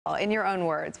In your own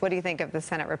words, what do you think of the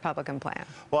Senate Republican plan?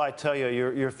 Well, I tell you,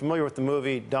 you're familiar with the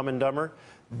movie Dumb and Dumber.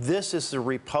 This is the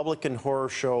Republican horror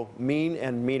show, mean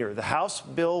and meaner. The House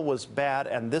bill was bad,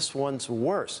 and this one's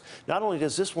worse. Not only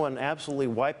does this one absolutely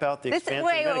wipe out the expansion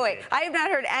of Medicaid. Wait. I have not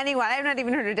heard anyone, I have not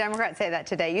even heard a Democrat say that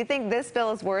today. You think this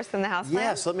bill is worse than the House plan?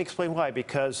 Yes, let me explain why.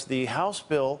 Because the House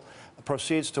bill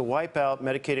proceeds to wipe out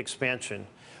Medicaid expansion.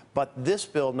 But this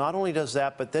bill not only does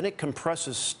that, but then it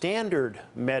compresses standard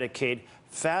Medicaid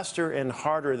faster and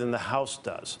harder than the House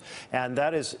does. And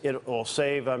that is, it will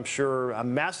save, I'm sure,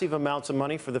 massive amounts of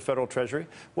money for the federal treasury,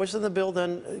 which then the bill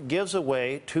then gives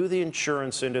away to the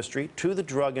insurance industry, to the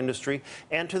drug industry,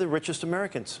 and to the richest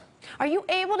Americans. Are you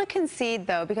able to concede,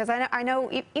 though, because I know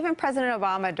even President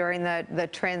Obama during the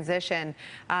transition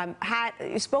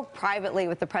spoke privately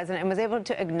with the president and was able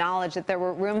to acknowledge that there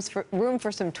were room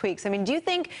for some tweaks. I mean, do you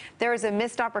think there is a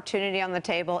missed opportunity on the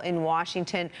table in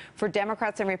Washington for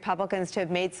Democrats and Republicans to have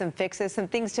made some fixes, some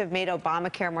things to have made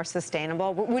Obamacare more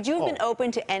sustainable? Would you have been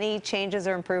open to any changes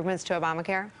or improvements to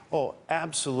Obamacare? Oh,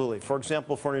 absolutely. For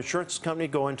example, for an insurance company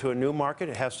to go into a new market,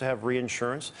 it has to have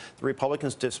reinsurance. The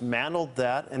Republicans dismantled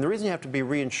that. And the reason you have to be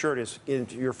reinsured is in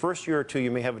your first year or two,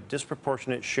 you may have a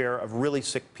disproportionate share of really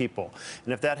sick people.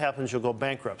 And if that happens, you'll go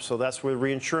bankrupt. So that's where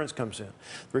reinsurance comes in.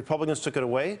 The Republicans took it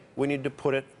away. We need to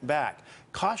put it back.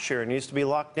 Cost sharing needs to be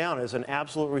locked down as an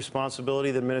absolute responsibility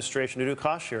of the administration to do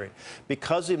cost sharing.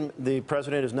 Because the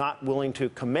president is not willing to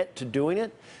commit to doing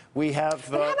it, we have.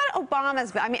 But how about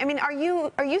Obama's? I mean, are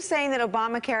you saying that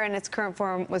Obamacare in its current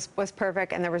form was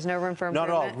perfect and there was no room for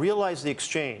improvement? Not at all. Realize the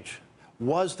exchange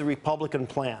was the Republican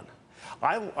plan.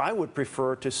 I would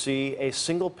prefer to see a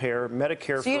single-payer Medicare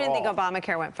for all. So you didn't think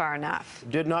Obamacare went far enough?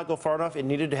 Did not go far enough. It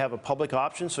needed to have a public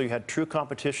option, so you had true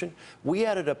competition. We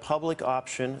added a public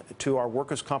option to our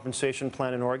workers' compensation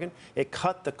plan in Oregon. It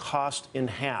cut the cost in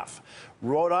half.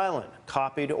 Rhode Island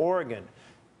copied Oregon.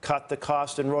 Cut the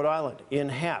cost in Rhode Island in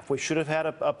half. We should have had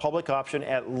a public option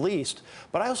at least.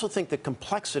 But I also think the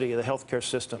complexity of the healthcare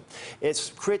system,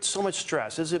 it creates so much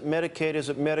stress. Is it Medicaid? Is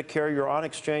it Medicare? You're on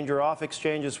exchange, you're off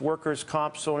exchange, it's workers'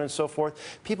 comp, so on and so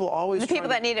forth. People always. The people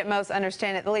that need it most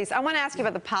understand it the least. I want to ask you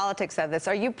about the politics of this.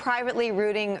 Are you privately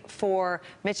rooting for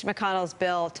Mitch McConnell's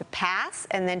bill to pass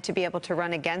and then to be able to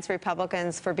run against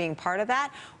Republicans for being part of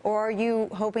that? Or are you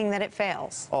hoping that it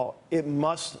fails? Oh, it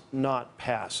must not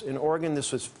pass. In Oregon,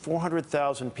 this was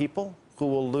 400,000 people who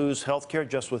will lose health care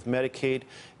just with Medicaid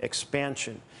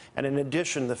expansion. And in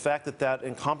addition, the fact that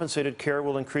uncompensated care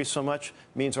will increase so much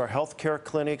means our health care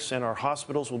clinics and our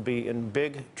hospitals will be in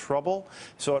big trouble.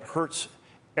 So it hurts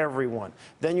everyone.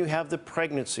 Then you have the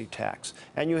pregnancy tax,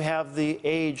 and you have the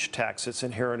age tax that's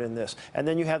inherent in this, and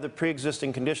then you have the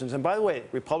pre-existing conditions. And by the way,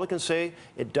 Republicans say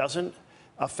it doesn't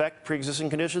affect pre-existing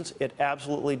conditions. It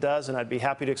absolutely does, and I'd be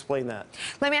happy to explain that.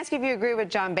 Let me ask you if you agree with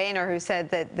John Boehner, who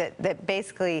said that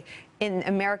basically in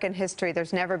American history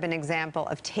there's never been an example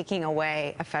of taking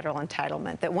away a federal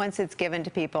entitlement, that once it's given to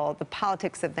people, the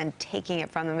politics of then taking it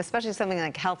from them, especially something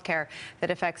like health care that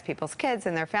affects people's kids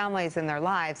and their families and their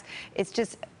lives. It's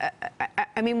just,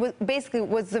 I mean, basically,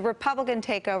 was the Republican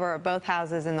takeover of both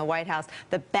houses in the White House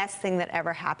the best thing that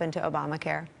ever happened to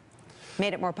Obamacare?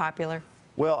 Made it more popular?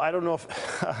 Well, I don't know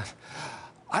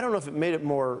if it made it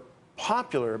more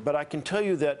popular, but I can tell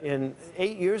you that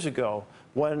 8 years ago,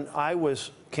 when I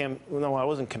was I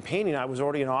wasn't campaigning, I was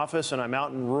already in office, and I'm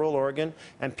out in rural Oregon,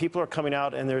 and people are coming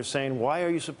out and they're saying, "Why are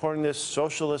you supporting this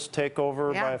socialist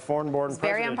takeover by a foreign-born president?"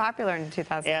 Very unpopular in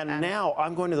 2010. And now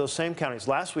I'm going to those same counties.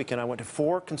 Last weekend, I went to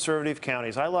 4 conservative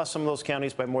counties. I lost some of those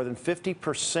counties by more than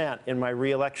 50% in my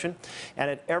reelection,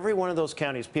 and at every one of those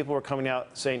counties, people were coming out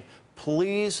saying,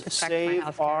 "Please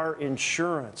save our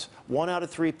insurance." 1 out of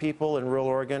 3 people in rural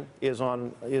Oregon is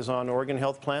on Oregon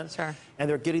health plans. Sure. And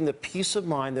they're getting the peace of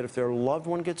mind that if their loved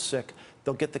one gets sick,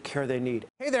 they'll get the care they need.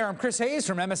 Hey there, I'm Chris Hayes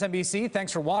from MSNBC.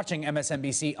 Thanks for watching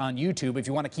MSNBC on YouTube. If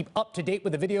you want to keep up to date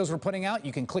with the videos we're putting out,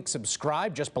 you can click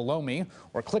subscribe just below me,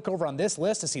 or click over on this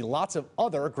list to see lots of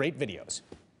other great videos.